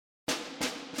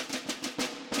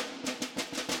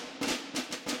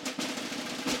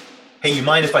Hey, you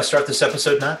mind if I start this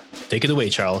episode, Matt? Take it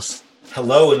away, Charles.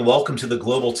 Hello and welcome to the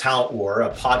Global Talent War, a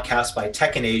podcast by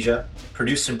Tech in Asia,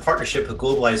 produced in partnership with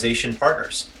Globalization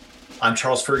Partners. I'm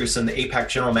Charles Ferguson, the APAC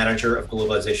General Manager of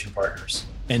Globalization Partners.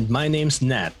 And my name's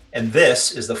Nat. And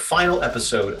this is the final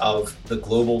episode of the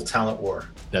Global Talent War.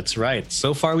 That's right.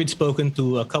 So far, we've spoken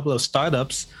to a couple of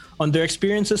startups on their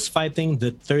experiences fighting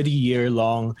the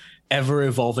 30-year-long,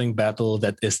 ever-evolving battle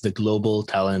that is the Global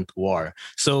Talent War.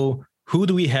 So who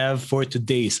do we have for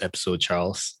today's episode,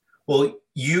 Charles? Well,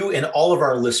 you and all of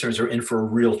our listeners are in for a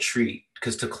real treat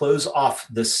because to close off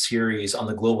this series on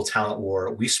the Global Talent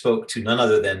War, we spoke to none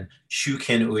other than Shu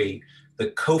Ken Ooi,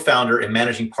 the co-founder and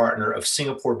managing partner of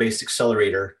Singapore-based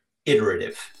accelerator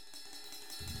Iterative.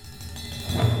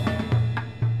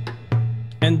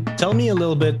 And tell me a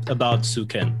little bit about Shu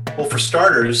Ken. Well, for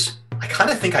starters, I kind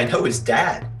of think I know his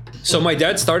dad. So my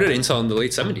dad started Intel in the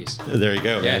late 70s. There you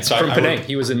go. Yeah, so from Penang.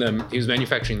 He was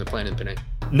manufacturing the plant in Penang.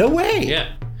 No way.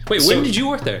 Yeah. Wait, when did you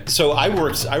work there? So I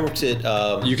worked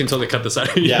at. You can totally cut this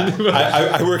out. Yeah,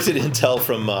 I worked at Intel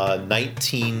from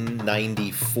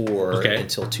 1994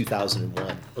 until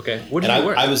 2001. Okay. Where did you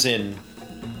work? I was in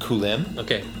Kulim.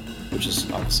 Okay. Which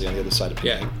is obviously on the other side of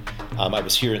Penang. Yeah. I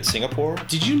was here in Singapore.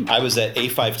 Did you? I was at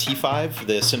A5T5,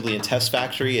 the assembly and test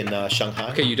factory in Shanghai.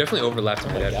 Okay, you definitely overlapped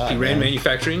with my dad. He ran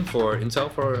manufacturing for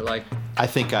Intel for like. I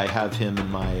think I have him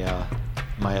in my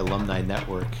my alumni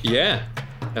network. Yeah,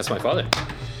 that's my father.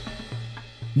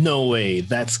 No way,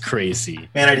 that's crazy.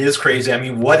 Man, it is crazy. I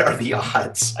mean, what are the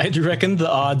odds? I'd reckon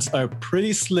the odds are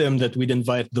pretty slim that we'd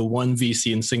invite the one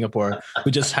VC in Singapore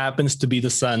who just happens to be the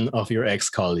son of your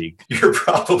ex-colleague. You're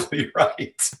probably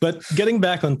right. But getting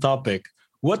back on topic,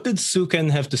 what did Shu Ken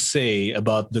have to say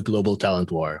about the Global Talent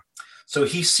War? So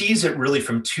he sees it really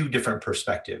from two different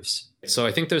perspectives. So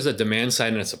I think there's a demand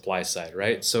side and a supply side,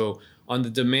 right? So on the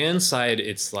demand side,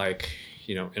 it's like,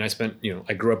 and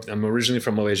I grew up, I'm originally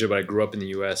from Malaysia, but I grew up in the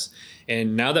US.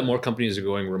 And now that more companies are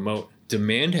going remote,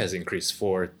 demand has increased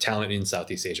for talent in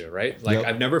Southeast Asia, right? Like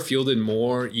I've never fielded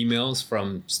more emails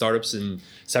from startups in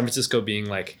San Francisco being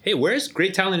like, hey, where's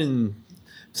great talent in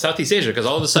Southeast Asia? Because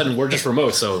all of a sudden we're just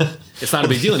remote, so it's not a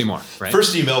big deal anymore, right?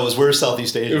 First email was, where's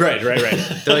Southeast Asia? Right.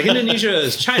 They're like, Indonesia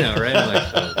is China, right? I'm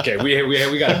like, okay,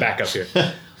 we got to back up here.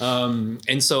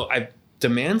 And so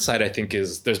demand side, I think,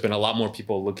 is there's been a lot more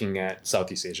people looking at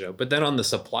Southeast Asia. But then on the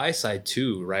supply side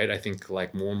too, right? I think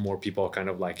like more and more people are kind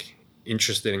of like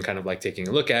interested in kind of like taking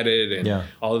a look at it. And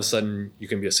all of a sudden you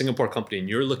can be a Singapore company and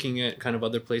you're looking at kind of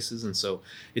other places. And so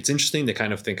it's interesting to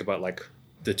kind of think about like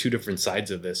the two different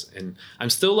sides of this. And I'm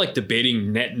still like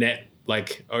debating net,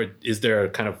 like, or is there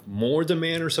kind of more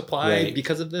demand or supply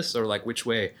because of this, or like which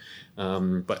way?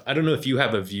 But I don't know if you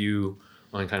have a view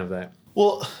on kind of that.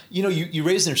 Well, you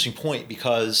raised an interesting point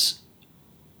because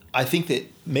I think that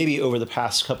maybe over the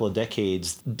past couple of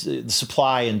decades, the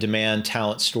supply and demand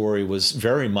talent story was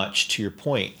very much to your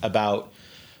point about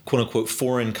quote unquote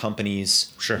foreign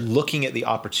companies looking at the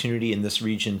opportunity in this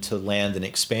region to land and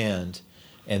expand.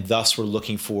 And thus we're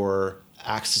looking for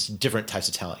access to different types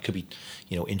of talent. It could be,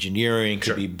 engineering,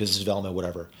 could be business development,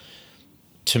 whatever.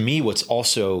 To me, what's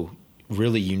also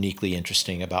really uniquely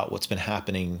interesting about what's been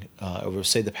happening over,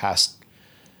 say, the past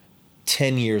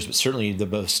 10 years, but certainly the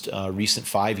most recent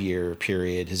 5-year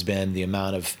period has been the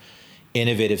amount of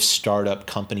innovative startup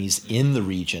companies in the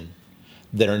region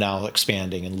that are now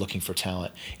expanding and looking for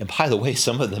talent. And by the way,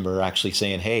 some of them are actually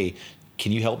saying, hey,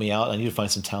 can you help me out? I need to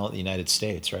find some talent in the United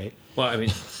States, right? Well, I mean,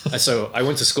 so I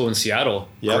went to school in Seattle.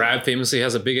 Grab famously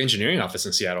has a big engineering office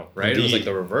in Seattle, right? Indeed. It was like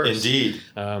the reverse. Indeed.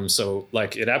 So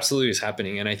like it absolutely is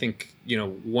happening. And I think,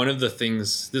 one of the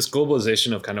things, this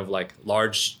globalization of kind of like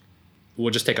large,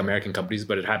 we'll just take American companies,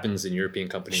 but it happens in European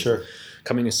companies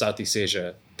coming to Southeast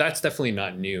Asia. That's definitely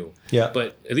not new. Yeah.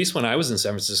 But at least when I was in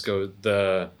San Francisco,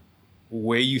 the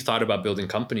way you thought about building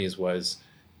companies was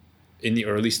in the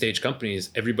early stage companies,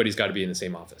 everybody's got to be in the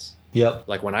same office. Yep.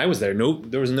 Like when I was there,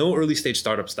 there was no early stage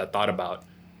startups that thought about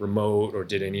remote or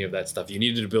did any of that stuff. You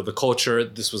needed to build the culture.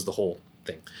 This was the whole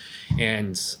thing.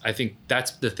 And I think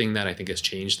that's the thing that I think has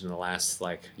changed in the last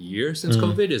like year since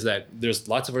COVID is that there's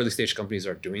lots of early stage companies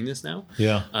are doing this now.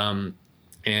 Yeah.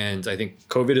 And I think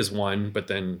COVID is one, but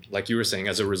then like you were saying,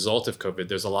 as a result of COVID,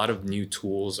 there's a lot of new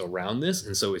tools around this.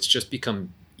 And so it's just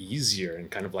become easier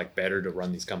and kind of like better to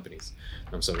run these companies.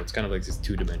 So it's kind of like these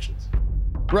two dimensions.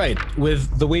 Right.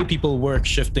 With the way people work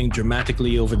shifting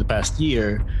dramatically over the past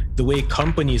year, the way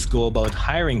companies go about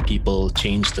hiring people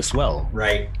changed as well.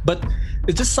 Right. But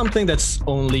is this something that's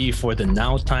only for the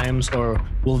now times, or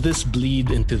will this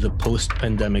bleed into the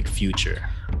post-pandemic future?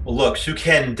 Well, look, Shu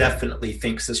Ken definitely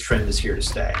thinks this trend is here to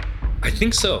stay. I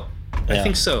think so. I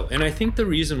think so. And I think the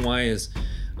reason why is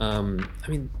I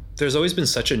mean, there's always been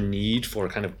such a need for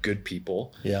kind of good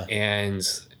people. Yeah. And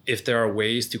if there are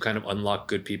ways to kind of unlock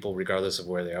good people, regardless of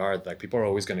where they are, like people are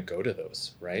always going to go to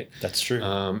those, right? That's true.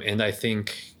 And I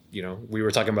think, we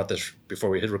were talking about this before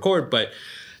we hit record, but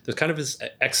there's kind of this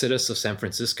exodus of San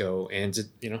Francisco, and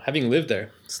having lived there,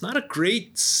 it's not a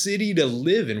great city to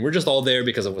live in. We're just all there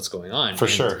because of what's going on. For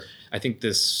sure. I think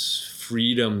this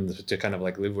freedom to kind of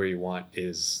like live where you want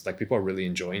is like people are really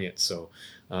enjoying it. So,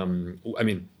 I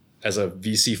mean, as a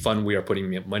VC fund, we are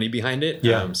putting money behind it.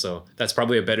 Yeah. So that's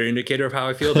probably a better indicator of how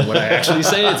I feel than what I actually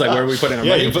say. It's like, where are we putting our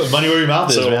money? You put money where your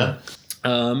mouth is, man.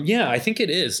 I think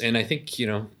it is. And I think,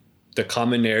 the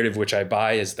common narrative which I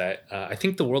buy is that I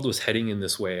think the world was heading in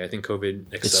this way. I think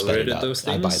COVID accelerated those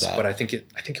things. I buy that. But I think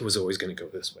it was always going to go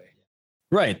this way.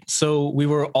 Right. So we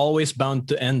were always bound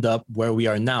to end up where we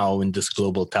are now in this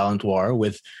global talent war,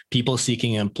 with people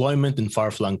seeking employment in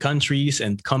far-flung countries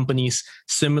and companies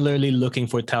similarly looking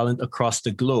for talent across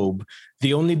the globe.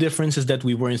 The only difference is that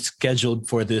we weren't scheduled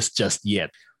for this just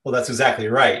yet. Well, that's exactly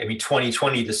right. I mean,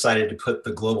 2020 decided to put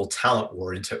the global talent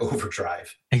war into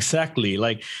overdrive. Exactly.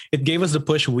 Like, it gave us the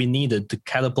push we needed to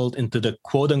catapult into the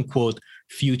quote-unquote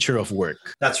future of work.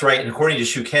 That's right. And according to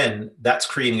Shuken, that's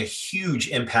creating a huge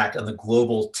impact on the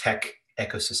global tech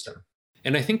ecosystem.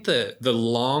 And I think the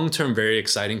long-term, very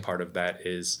exciting part of that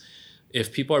is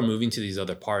if people are moving to these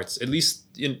other parts, at least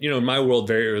in my world,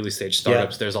 very early stage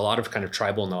startups, there's a lot of kind of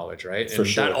tribal knowledge, right? And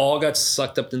that all got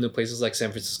sucked up into places like San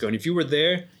Francisco. And if you were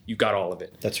there, you got all of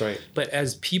it. That's right. But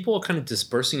as people are kind of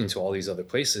dispersing into all these other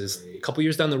places, a couple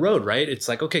years down the road, right? It's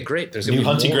like, okay, great. There's new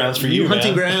hunting grounds for you. New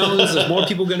hunting grounds. There's more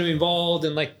people going to be involved,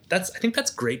 and like I think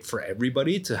that's great for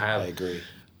everybody to have. I agree.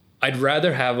 I'd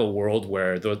rather have a world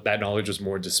where that knowledge was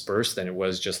more dispersed than it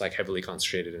was just like heavily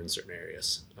concentrated in certain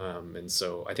areas. And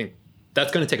so I think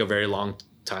that's going to take a very long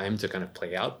time to kind of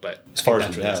play out, but as far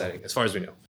as we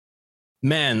know.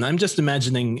 Man, I'm just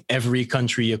imagining every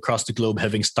country across the globe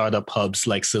having startup hubs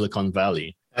like Silicon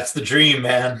Valley. That's the dream,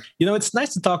 man. It's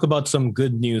nice to talk about some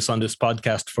good news on this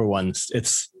podcast for once.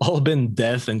 It's all been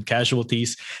death and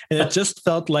casualties, and it just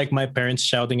felt like my parents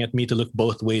shouting at me to look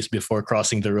both ways before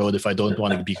crossing the road if I don't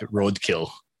want to be roadkill.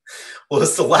 Well,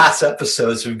 it's the last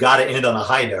episode, so we've got to end on a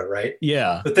high note, right?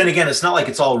 Yeah. But then again, it's not like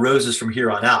it's all roses from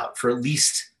here on out. For at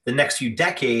least the next few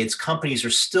decades, companies are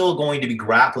still going to be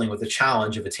grappling with the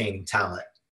challenge of attaining talent.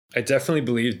 I definitely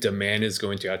believe demand is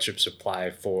going to outstrip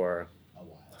supply for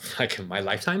like in my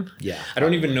lifetime. Yeah. I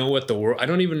don't even know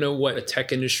what a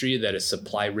tech industry that is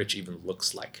supply rich even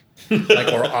looks like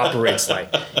or operates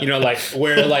like,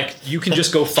 where like you can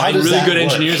just go find really good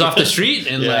engineers off the street.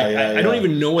 And I don't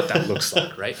even know what that looks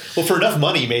like. Right. Well, for enough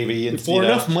money, maybe.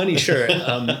 Enough money. Sure.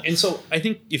 And so I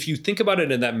think if you think about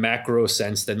it in that macro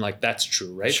sense, then like that's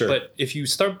true. Right. Sure. But if you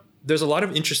there's a lot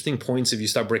of interesting points if you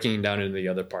start breaking it down into the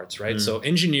other parts. Right. So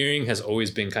engineering has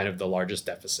always been kind of the largest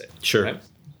deficit. Sure.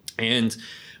 Right?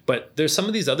 But there's some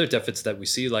of these other deficits that we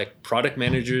see, like product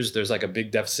managers. There's like a big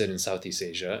deficit in Southeast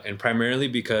Asia, and primarily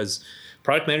because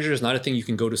product manager is not a thing you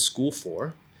can go to school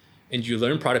for, and you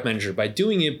learn product manager by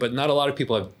doing it, but not a lot of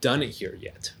people have done it here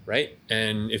yet, right?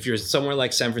 And if you're somewhere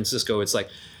like San Francisco, it's like,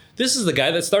 this is the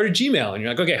guy that started Gmail, and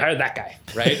you're like, okay, hire that guy,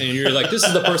 right? And you're like, this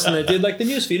is the person that did like the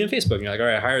newsfeed in Facebook, and you're like, all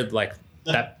right, I hired like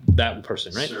that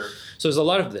person, right? Sure. So there's a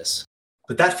lot of this.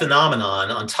 But that phenomenon,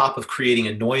 on top of creating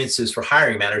annoyances for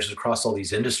hiring managers across all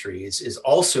these industries, is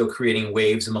also creating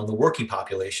waves among the working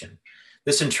population.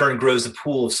 This in turn grows the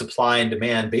pool of supply and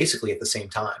demand basically at the same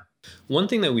time. One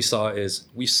thing that we saw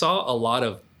a lot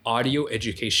of audio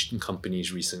education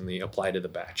companies recently apply to the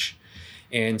batch.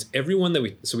 And everyone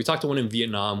we talked to one in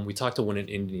Vietnam, we talked to one in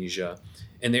Indonesia,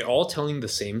 and they're all telling the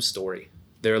same story.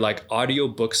 They're like audio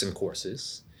books and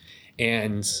courses.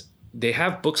 And they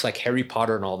have books like Harry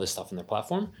Potter and all this stuff on their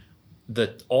platform.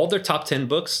 All their top 10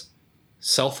 books,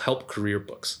 self-help career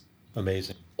books.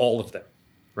 Amazing. All of them,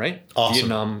 right? Awesome.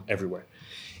 Vietnam, everywhere.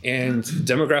 And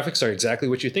demographics are exactly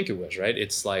what you think it was, right?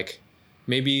 It's like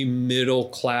maybe middle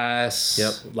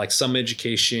class, like some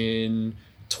education,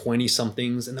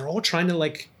 20-somethings, and they're all trying to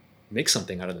like make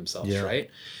something out of themselves, right?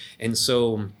 And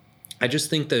so I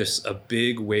just think there's a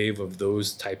big wave of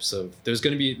those types of,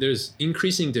 there's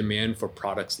increasing demand for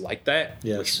products like that,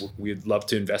 which we'd love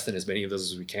to invest in as many of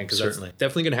those as we can, because that's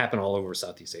definitely going to happen all over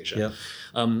Southeast Asia.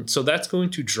 So that's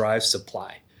going to drive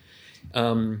supply.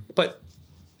 But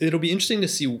it'll be interesting to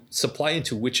see supply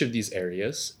into which of these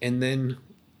areas, and then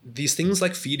these things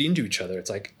like feed into each other. It's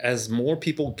like, as more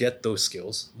people get those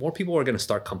skills, more people are going to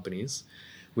start companies.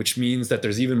 which means that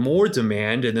there's even more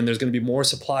demand, and then there's going to be more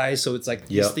supply. So it's like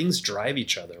these Yep. things drive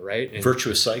each other, right? And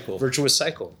Virtuous cycle. virtuous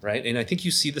cycle, right? And I think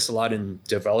you see this a lot in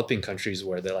developing countries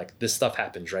where they're like, this stuff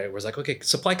happens, right? Where it's like, okay,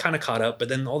 supply kind of caught up, but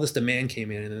then all this demand came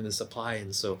in, and then the supply,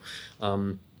 and so,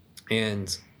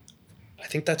 and I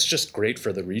think that's just great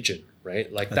for the region,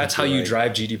 right? Like that's how you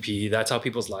drive GDP. That's how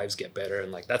people's lives get better,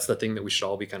 and like that's the thing that we should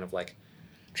all be kind of like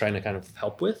trying to kind of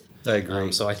help with. I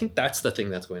agree. So I think that's the thing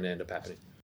that's going to end up happening.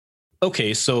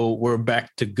 Okay, so we're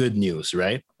back to good news,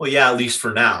 right? Well, yeah, at least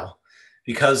for now.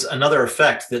 Because another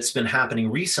effect that's been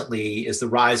happening recently is the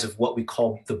rise of what we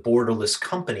call the borderless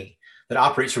company that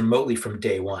operates remotely from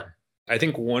day one. I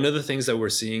think one of the things that we're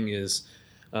seeing is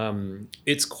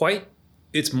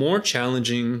it's more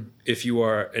challenging if you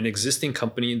are an existing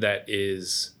company that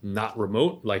is not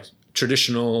remote, like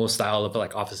traditional style of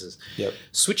like offices. Yep.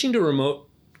 Switching to remote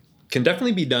can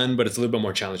definitely be done, but it's a little bit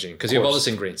more challenging because you have all this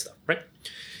ingrained stuff, right?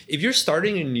 If you're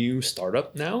starting a new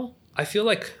startup now, I feel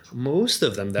like most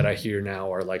of them that I hear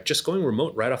now are like just going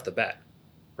remote right off the bat,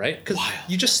 right? Because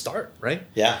you just start, right?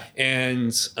 Yeah.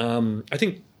 And I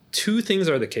think two things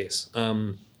are the case.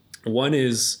 One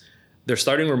is they're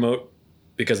starting remote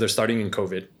because they're starting in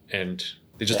COVID and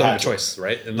they just don't have a choice,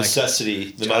 right? And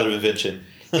necessity, the mother of invention.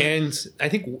 And I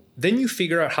think then you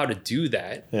figure out how to do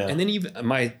that. Yeah. And then even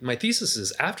my thesis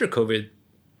is after COVID,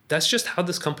 that's just how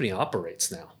this company operates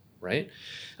now, right?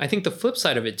 I think the flip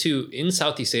side of it too, in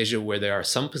Southeast Asia, where there are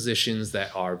some positions that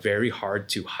are very hard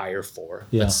to hire for,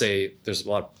 let's say there's a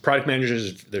lot of product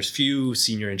managers, there's few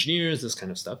senior engineers, this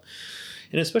kind of stuff.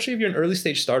 And especially if you're an early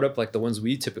stage startup like the ones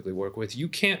we typically work with, you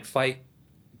can't fight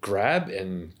Grab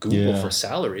and Google for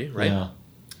salary, right? Yeah.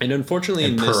 And unfortunately,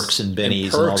 and perks and bennies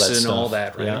and all that stuff. All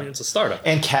that, right? Yeah. I mean, it's a startup.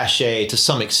 And cachet to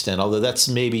some extent, although that's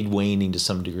maybe waning to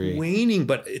some degree. Waning,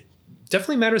 but it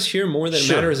definitely matters here more than it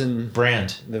matters in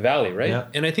brand, the Valley, right? Yeah.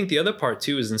 And I think the other part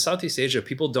too is in Southeast Asia,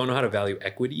 people don't know how to value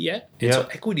equity yet. And so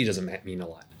equity doesn't mean a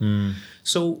lot.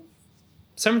 So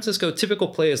San Francisco, typical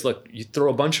play is, look, you throw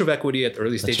a bunch of equity at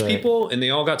early stage people, and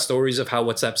they all got stories of how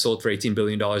WhatsApp sold for $18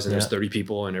 billion and there's 30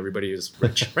 people and everybody is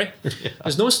rich, right?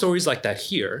 There's no stories like that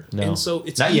here. No. And so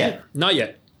it's not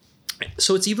yet.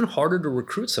 So it's even harder to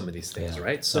recruit some of these things,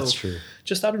 right? So that's true.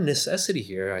 Just out of necessity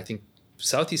here, I think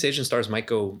Southeast Asian stars might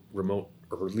go remote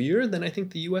earlier than I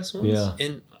think the US ones. Yeah.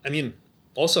 And I mean,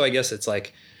 also, I guess it's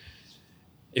like,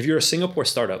 if you're a Singapore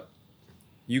startup,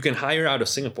 you can hire out of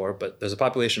Singapore, but there's a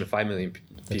population of 5 million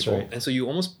people. Right. And so you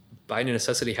almost by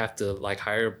necessity have to like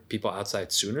hire people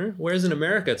outside sooner. Whereas in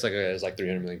America, it's like there's like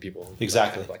 300 million people.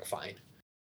 Exactly. Like fine.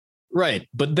 Right.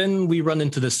 But then we run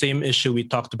into the same issue we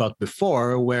talked about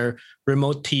before, where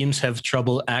remote teams have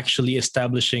trouble actually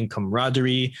establishing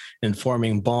camaraderie and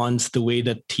forming bonds the way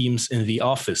that teams in the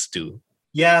office do.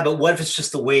 Yeah, but what if it's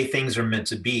just the way things are meant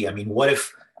to be? I mean, what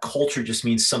if culture just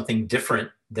means something different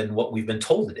than what we've been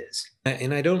told it is?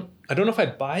 And I don't know if I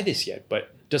buy this yet,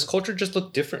 but does culture just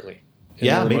look differently?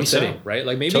 Yeah, maybe so. Right?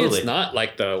 Like maybe it's not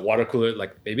like the water cooler.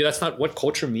 Like maybe that's not what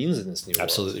culture means in this new world.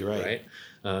 Absolutely right.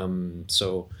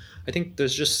 So I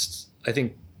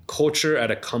think culture at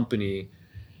a company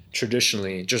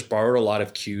traditionally just borrowed a lot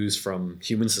of cues from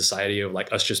human society of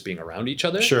like us just being around each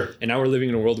other. Sure. And now we're living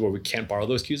in a world where we can't borrow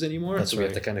those cues anymore. That's so we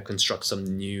have to kind of construct some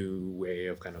new way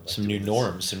of kind of like some new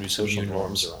norms, some new social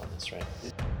norms around this, right?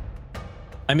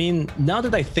 I mean, now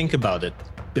that I think about it,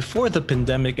 before the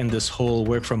pandemic and this whole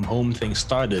work from home thing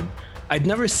started, I'd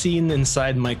never seen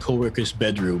inside my coworkers'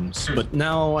 bedrooms, but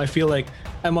now I feel like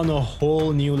I'm on a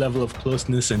whole new level of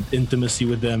closeness and intimacy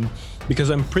with them because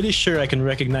I'm pretty sure I can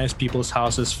recognize people's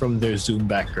houses from their Zoom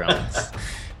backgrounds.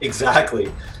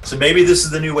 Exactly. So maybe this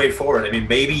is the new way forward. I mean,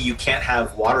 maybe you can't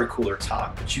have water cooler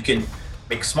talk, but you can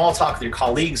make small talk with your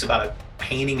colleagues about a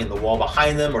painting in the wall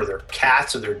behind them, or their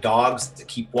cats or their dogs that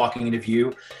keep walking into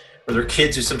view, or their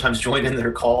kids who sometimes join in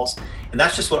their calls. And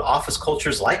that's just what office culture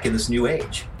is like in this new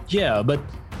age. Yeah, but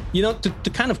to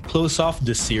kind of close off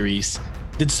this series,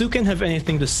 did Suken have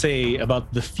anything to say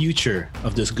about the future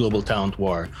of this global talent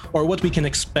war, or what we can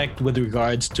expect with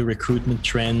regards to recruitment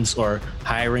trends or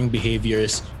hiring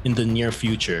behaviors in the near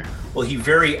future? Well, he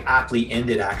very aptly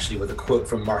ended actually with a quote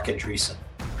from Marc Andreessen.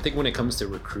 I think when it comes to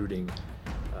recruiting,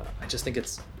 I just think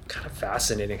it's kind of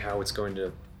fascinating how it's going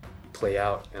to play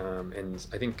out. And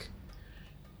I think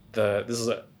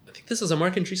this is a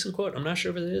Marc Andreessen quote. I'm not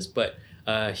sure if it is, but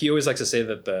he always likes to say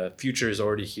that the future is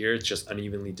already here. It's just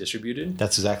unevenly distributed.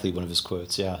 That's exactly one of his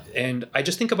quotes. Yeah. And I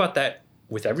just think about that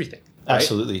with everything. Right?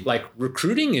 Absolutely. Like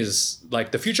recruiting is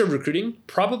like the future of recruiting,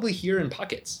 probably here in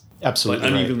pockets. Absolutely.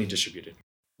 But unevenly distributed.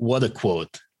 What a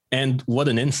quote. And what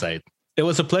an insight. It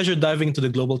was a pleasure diving into the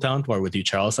global talent war with you,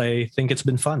 Charles. I think it's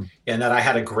been fun. And that I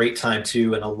had a great time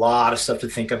too, and a lot of stuff to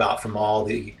think about from all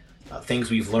the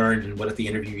things we've learned and what the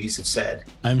interviewees have said.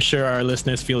 I'm sure our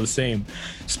listeners feel the same.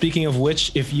 Speaking of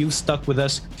which, if you stuck with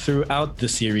us throughout the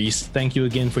series, thank you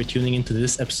again for tuning into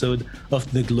this episode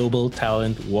of the Global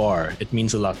Talent War. It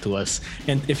means a lot to us.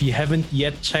 And if you haven't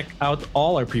yet checked out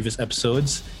all our previous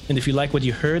episodes, and if you like what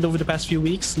you heard over the past few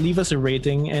weeks, leave us a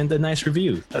rating and a nice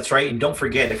review. That's right. And don't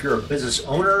forget, if you're a business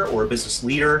owner or a business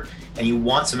leader and you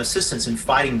want some assistance in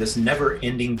fighting this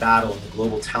never-ending battle in the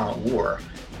global talent war,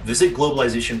 visit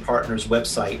Globalization Partners'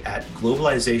 website at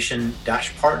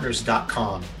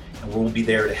globalization-partners.com, and we'll be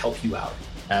there to help you out.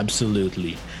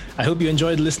 Absolutely. I hope you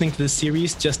enjoyed listening to this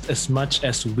series just as much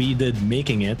as we did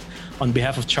making it. On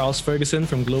behalf of Charles Ferguson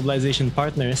from Globalization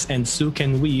Partners and Sue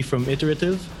Ken Wee from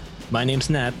Iterative, my name's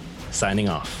Nat, signing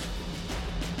off.